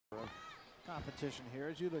competition here.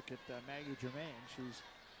 As you look at Maggie Germaine, she's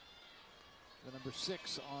the number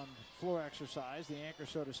 6 on floor exercise, the anchor,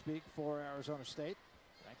 so to speak, for Arizona State.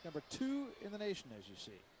 Ranked number 2 in the nation, as you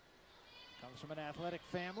see. Comes from an athletic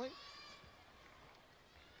family.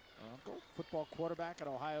 Her uncle, football quarterback at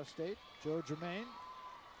Ohio State, Joe Germaine.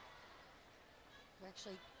 Who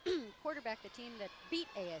actually quarterbacked the team that beat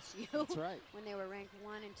ASU. That's right. When they were ranked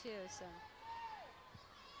 1 and 2. So,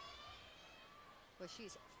 well,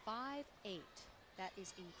 she's 5'8". That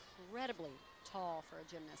is incredibly tall for a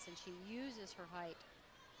gymnast, and she uses her height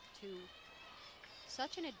to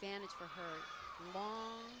such an advantage for her.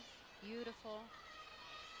 Long, beautiful,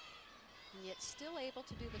 and yet still able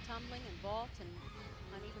to do the tumbling and vault and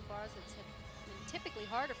uneven bars that's been typically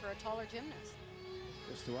harder for a taller gymnast.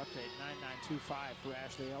 Just to update, 9925 for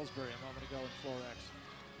Ashley Ellsbury a moment ago in floor X.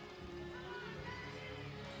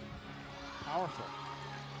 Powerful.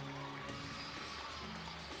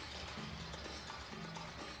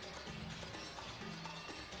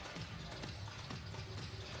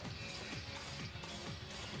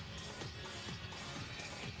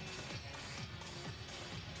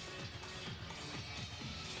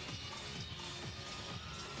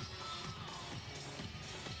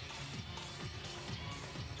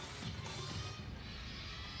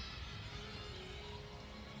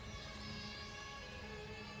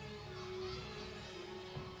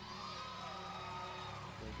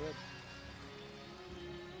 Good.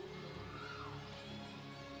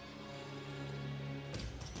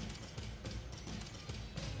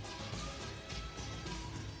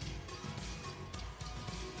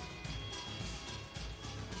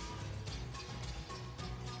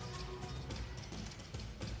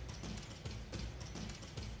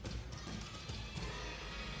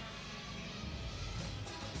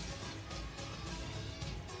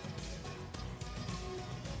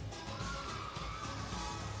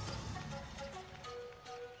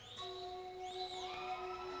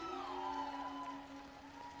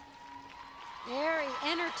 Very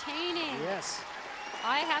entertaining. Yes.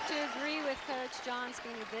 I have to agree with Coach John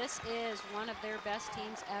Spini. This is one of their best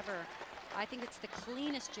teams ever. I think it's the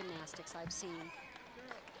cleanest gymnastics I've seen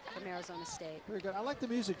from Arizona State. Very good. I like the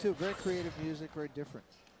music too. Very creative music, very different.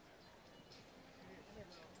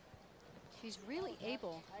 She's really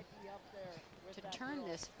able to turn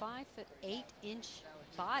this 5'8"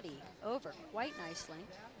 body over quite nicely.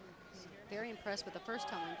 Very impressed with the first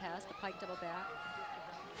tumbling pass, the pike double back.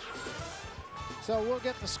 So we'll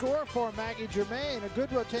get the score for Maggie Germaine. A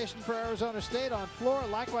good rotation for Arizona State on floor.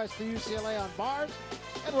 Likewise for UCLA on bars.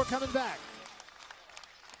 And we're coming back.